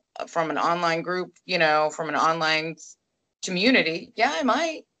call from an online group, from an online community? Yeah, I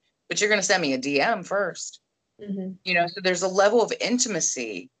might. but you're going to send me a DM first. So there's a level of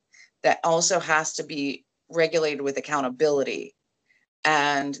intimacy that also has to be regulated with accountability.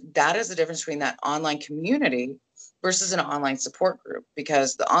 And that is the difference between that online community versus an online support group,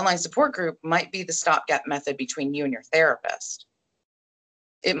 because the online support group might be the stopgap method between you and your therapist.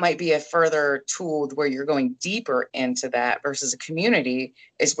 It might be a further tool where you're going deeper into that, versus a community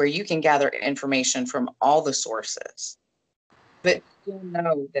is where you can gather information from all the sources, but still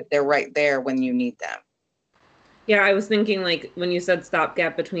know that they're right there when you need them. Yeah, I was thinking, like, when you said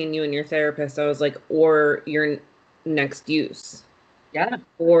stopgap between you and your therapist, I was like, or your next use. Yeah.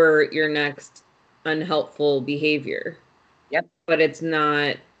 Or your next unhelpful behavior. Yep. But it's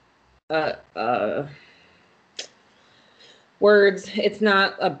not words. It's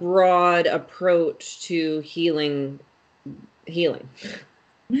not a broad approach to healing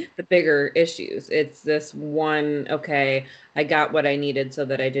the bigger issues. It's this one, okay, I got what I needed so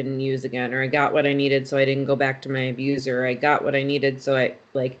that I didn't use again, or I got what I needed so I didn't go back to my abuser, or I got what I needed so I,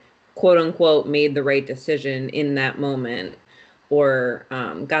 like, quote unquote, made the right decision in that moment, or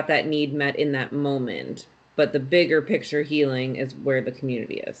got that need met in that moment. But the bigger picture healing is where the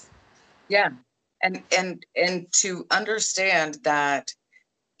community is. Yeah. And to understand that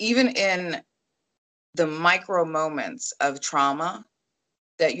even in the micro moments of trauma,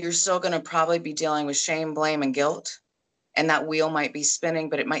 that you're still going to probably be dealing with shame, blame, and guilt. And that wheel might be spinning,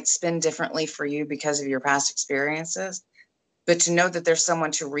 but it might spin differently for you because of your past experiences. But to know that there's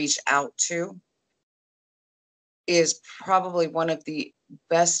someone to reach out to is probably one of the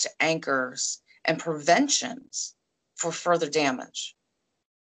best anchors and preventions for further damage.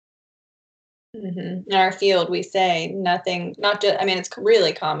 In our field, we say nothing, not just, I mean, it's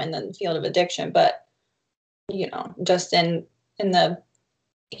really common in the field of addiction, but, just in the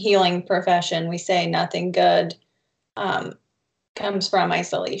healing profession, we say nothing good comes from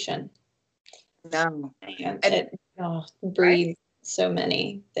isolation. No. And it breeds so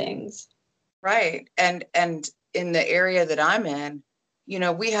many things. Right. And in the area that I'm in,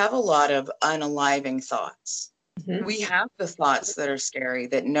 we have a lot of unaliving thoughts. We have the thoughts that are scary,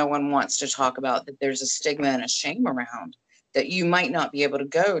 that no one wants to talk about, that there's a stigma and a shame around, that you might not be able to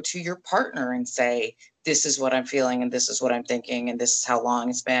go to your partner and say, this is what I'm feeling, and this is what I'm thinking, and this is how long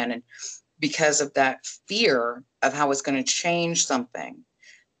it's been. And because of that fear of how it's going to change something.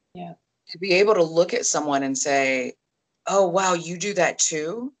 Yeah. To be able to look at someone and say, oh, wow, you do that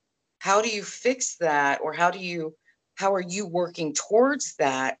too? How do you fix that? Or how are you working towards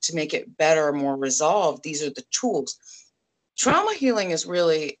that to make it better, more resolved? These are the tools. Trauma healing is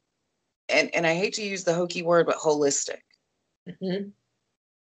really, and I hate to use the hokey word, but holistic.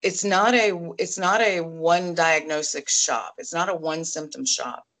 It's not a one diagnostic shop. It's not a one symptom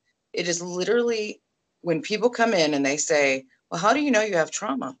shop. It is literally when people come in and they say, well, how do you know you have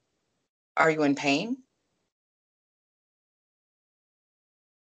trauma? Are you in pain?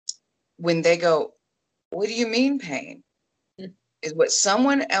 When they go, what do you mean pain? Is what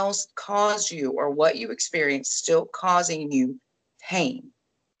someone else caused you or what you experienced still causing you pain?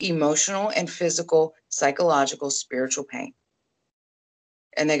 Emotional and physical, psychological, spiritual pain.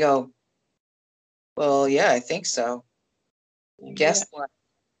 And they go, well, yeah, I think so. Guess what?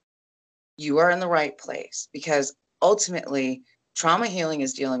 You are in the right place, because ultimately trauma healing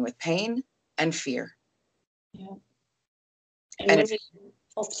is dealing with pain and fear. Yeah. And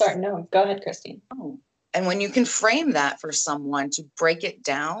sorry, no, go ahead, Christine. And when you can frame that for someone to break it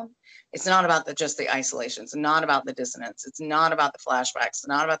down, it's not about just the isolation. It's not about the dissonance. It's not about the flashbacks. It's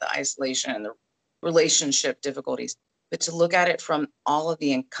not about the isolation and the relationship difficulties, but to look at it from all of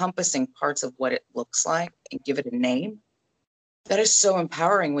the encompassing parts of what it looks like and give it a name. That is so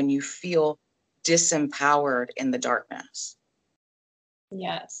empowering when you feel disempowered in the darkness.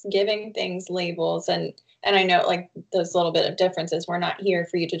 Yes, giving things labels. And I know, like, those little bit of differences. We're not here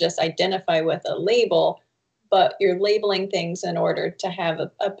for you to just identify with a label, but you're labeling things in order to have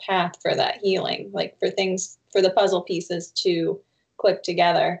a path for that healing, like for the puzzle pieces to click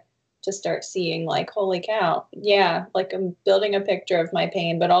together, to start seeing, like, holy cow, yeah, like I'm building a picture of my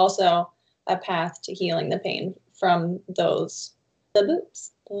pain, but also a path to healing the pain from the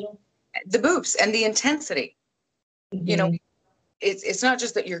boops and the intensity. It's not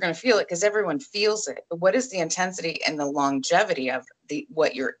just that you're going to feel it, because everyone feels it, but what is the intensity and the longevity of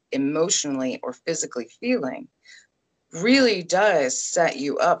what you're emotionally or physically feeling really does set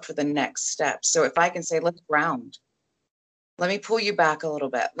you up for the next step. So if I can say, let's ground, let me pull you back a little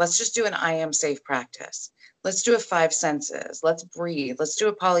bit. Let's just do an I am safe practice. Let's do a 5 senses. Let's breathe. Let's do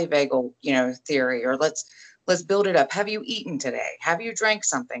a polyvagal, theory, or let's build it up. Have you eaten today? Have you drank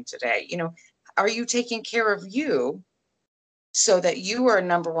something today? Are you taking care of you so that you are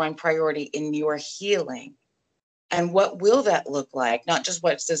number one priority in your healing. And what will that look like? Not just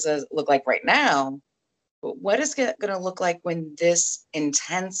what does it look like right now, but what is it going to look like when this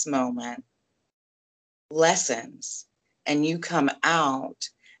intense moment lessens and you come out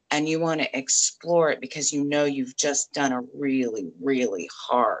and you want to explore it because you know you've just done a really, really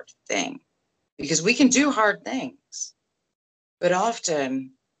hard thing. Because we can do hard things, but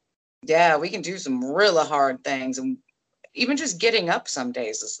often, yeah, we can do some really hard things. And even just getting up some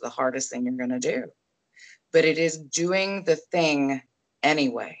days is the hardest thing you're going to do. But it is doing the thing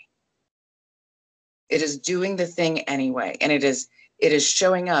anyway. It is doing the thing anyway. And it is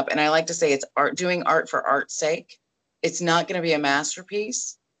showing up. And I like to say it's art, doing art for art's sake. It's not going to be a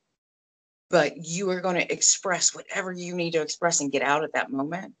masterpiece, but you are going to express whatever you need to express and get out at that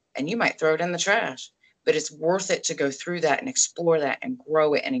moment. And you might throw it in the trash, but it's worth it to go through that and explore that and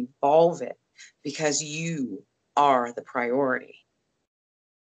grow it and evolve it because you are the priority.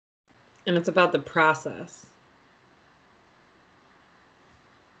 And it's about the process.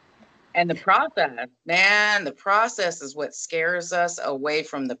 And the process, man, the process is what scares us away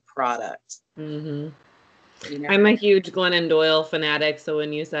from the product. Mm-hmm. You know? I'm a huge Glennon Doyle fanatic, so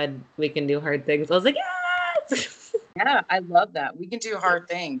when you said we can do hard things, I was like, yes! Yeah, I love that. We can do hard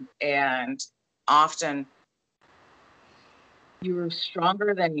things, and often you're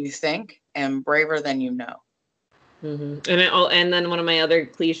stronger than you think and braver than you know. Mm-hmm. And then one of my other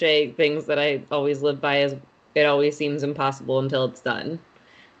cliche things that I always live by is it always seems impossible until it's done.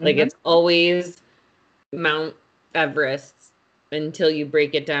 Like it's always Mount Everest until you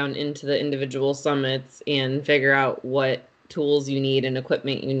break it down into the individual summits and figure out what tools you need and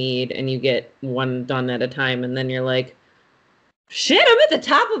equipment you need, and you get one done at a time, and then you're like, shit, I'm at the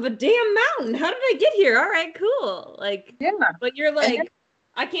top of a damn mountain. How did I get here? All right, cool. Like, yeah. But you're like,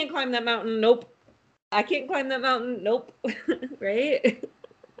 I can't climb that mountain. Nope. I can't climb that mountain. Nope. Right?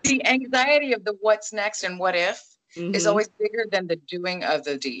 The anxiety of the what's next and what if is always bigger than the doing of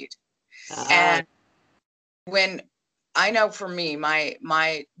the deed. And when I know for me,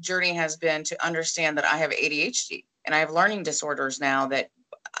 my journey has been to understand that I have ADHD and I have learning disorders now that,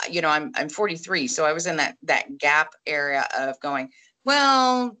 you know, I'm 43. So I was in that gap area of going,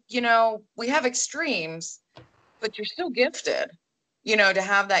 well, you know, we have extremes, but you're still gifted, you know, to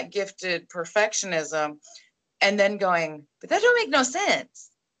have that gifted perfectionism and then going, but that don't make no sense.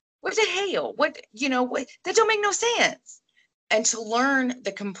 What the hell? What, you know, what, that don't make no sense. And to learn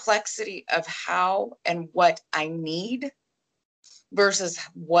the complexity of how and what I need versus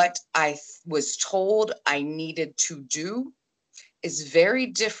what I was told I needed to do is very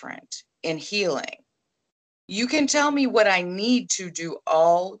different in healing. You can tell me what I need to do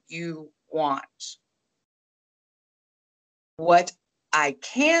all you want. What I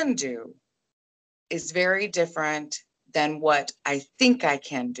can do is very different than what I think I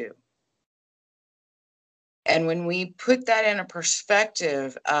can do. And when we put that in a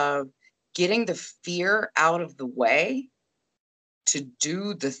perspective of getting the fear out of the way to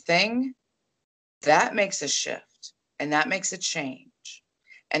do the thing, that makes a shift and that makes a change.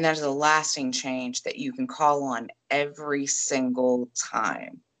 And that is a lasting change that you can call on every single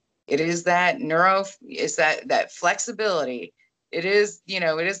time. It is that that flexibility. It is, you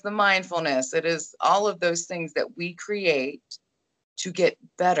know, it is the mindfulness. It is all of those things that we create to get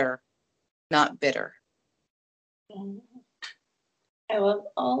better, not bitter. I love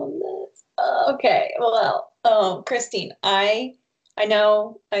all of this. Okay, well, Christine, I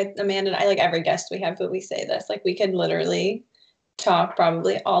know Amanda and I, like every guest we have, but we say this, like we could literally talk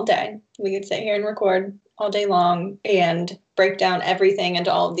probably all day. We could sit here and record all day long and break down everything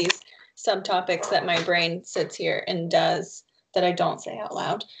into all of these subtopics that my brain sits here and does that I don't say out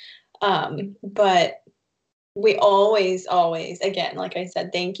loud. But we always, again, like I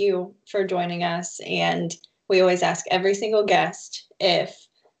said, thank you for joining us. And we always ask every single guest if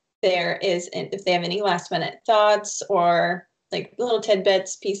they have any last minute thoughts or like little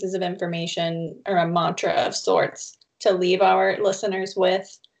tidbits, pieces of information, or a mantra of sorts to leave our listeners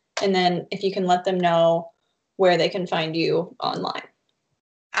with. And then if you can let them know where they can find you online.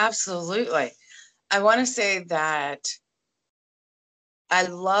 Absolutely. I want to say that I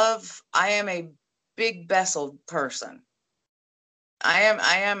am a big Bessel person. I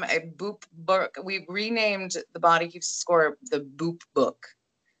am a boop book. We renamed The Body Keeps the Score the Boop book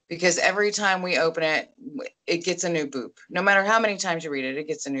because every time we open it, it gets a new boop. No matter how many times you read it, it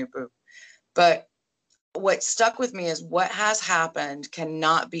gets a new boop. But what stuck with me is what has happened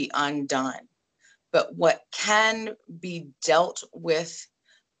cannot be undone. But what can be dealt with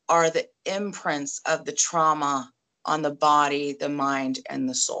are the imprints of the trauma on the body, the mind, and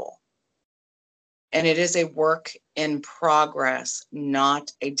the soul. And it is a work in progress,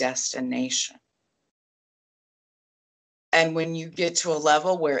 not a destination. And when you get to a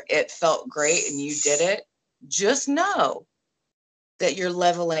level where it felt great and you did it, just know that you're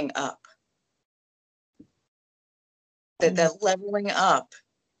leveling up. That leveling up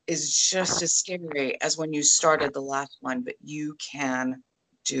is just as scary as when you started the last one, but you can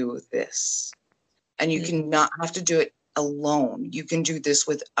do this. And you can not have to do it alone. You can do this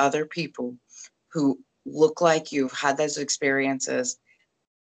with other people who look like you've had those experiences.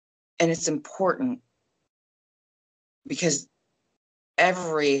 And it's important because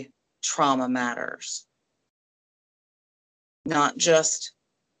every trauma matters, not just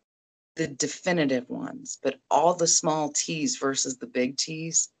the definitive ones, but all the small T's versus the big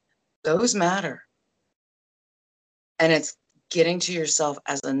T's, those matter. And it's getting to yourself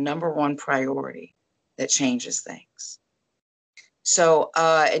as the number one priority that changes things. So,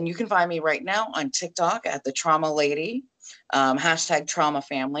 and you can find me right now on TikTok at the Trauma Lady, hashtag Trauma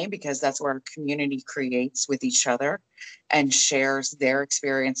Family, because that's where our community creates with each other and shares their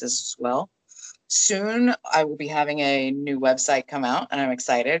experiences as well. Soon, I will be having a new website come out, and I'm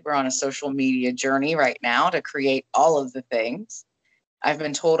excited. We're on a social media journey right now to create all of the things. I've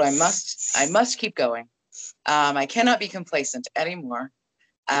been told I must keep going. I cannot be complacent anymore.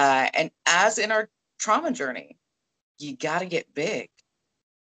 And as in our trauma journey, you got to get big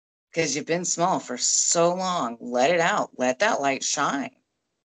because you've been small for so long. Let it out. Let that light shine.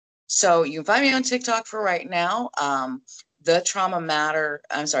 So you can find me on TikTok for right now. The Trauma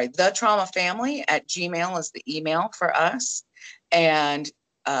Family at Gmail is the email for us. And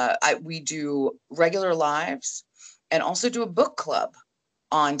we do regular lives and also do a book club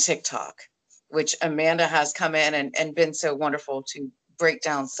on TikTok, which Amanda has come in and been so wonderful to break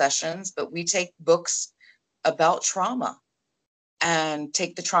down sessions. But we take books about trauma and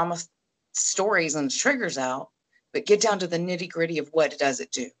take the trauma stories and triggers out, but get down to the nitty gritty of what does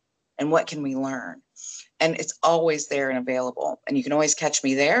it do and what can we learn. And it's always there and available. And you can always catch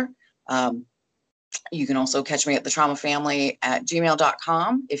me there. You can also catch me at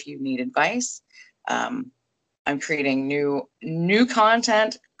thetraumafamily@gmail.com if you need advice. I'm creating new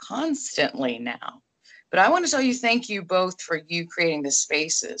content constantly now. But I want to tell you thank you both for you creating the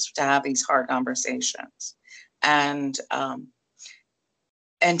spaces to have these hard conversations and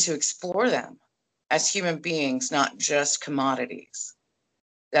to explore them as human beings, not just commodities.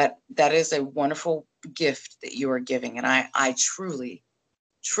 That is a wonderful gift that you are giving. And I truly,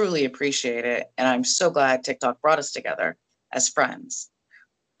 truly appreciate it. And I'm so glad TikTok brought us together as friends.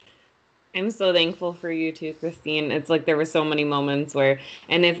 I'm so thankful for you too, Christine. It's like there were so many moments where,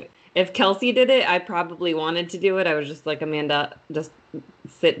 and if Kelsey did it, I probably wanted to do it. I was just like, Amanda, just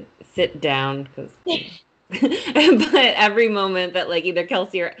sit down, because. But every moment that like either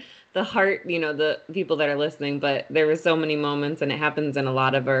Kelsey or the heart, the people that are listening, but there were so many moments, and it happens in a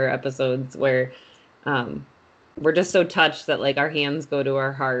lot of our episodes where we're just so touched that like our hands go to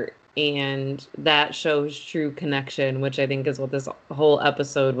our heart, and that shows true connection, which I think is what this whole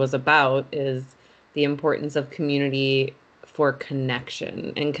episode was about, is the importance of community for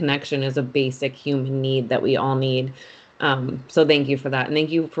connection. And connection is a basic human need that we all need. So thank you for that. And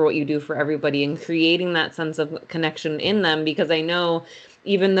thank you for what you do for everybody and creating that sense of connection in them, because I know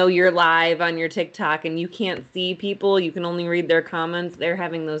even though you're live on your TikTok and you can't see people, you can only read their comments, they're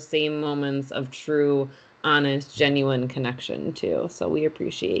having those same moments of true, honest, genuine connection too. So we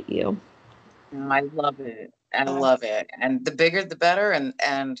appreciate you. I love it. I love it. And the bigger, the better. And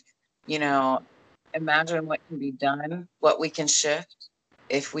imagine what can be done, what we can shift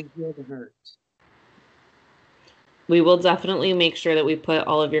if we heal the hurt. We will definitely make sure that we put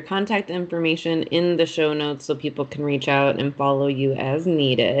all of your contact information in the show notes so people can reach out and follow you as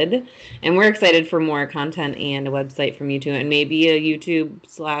needed. And we're excited for more content and a website from you too, and maybe a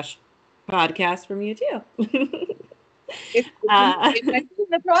YouTube/podcast from you too. It's in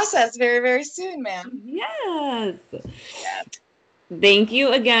the process very, very soon, man. Yes. Yeah. Thank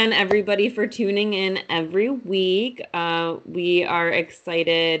you again, everybody, for tuning in every week. We are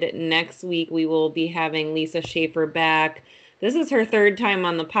excited. Next week, we will be having Lisa Schaefer back. This is her third time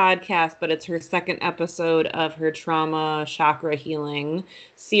on the podcast, but it's her second episode of her trauma chakra healing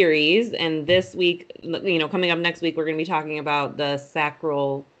series. And this week, coming up next week, we're going to be talking about the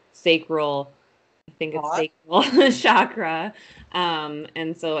sacral, I think it's sacral chakra,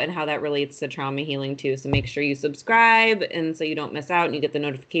 and how that relates to trauma healing too. So make sure you subscribe, and so you don't miss out, and you get the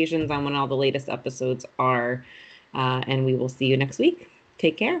notifications on when all the latest episodes are. And we will see you next week.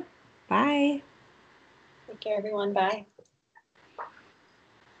 Take care. Bye. Take care, everyone. Bye.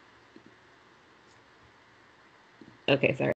 Okay, sorry.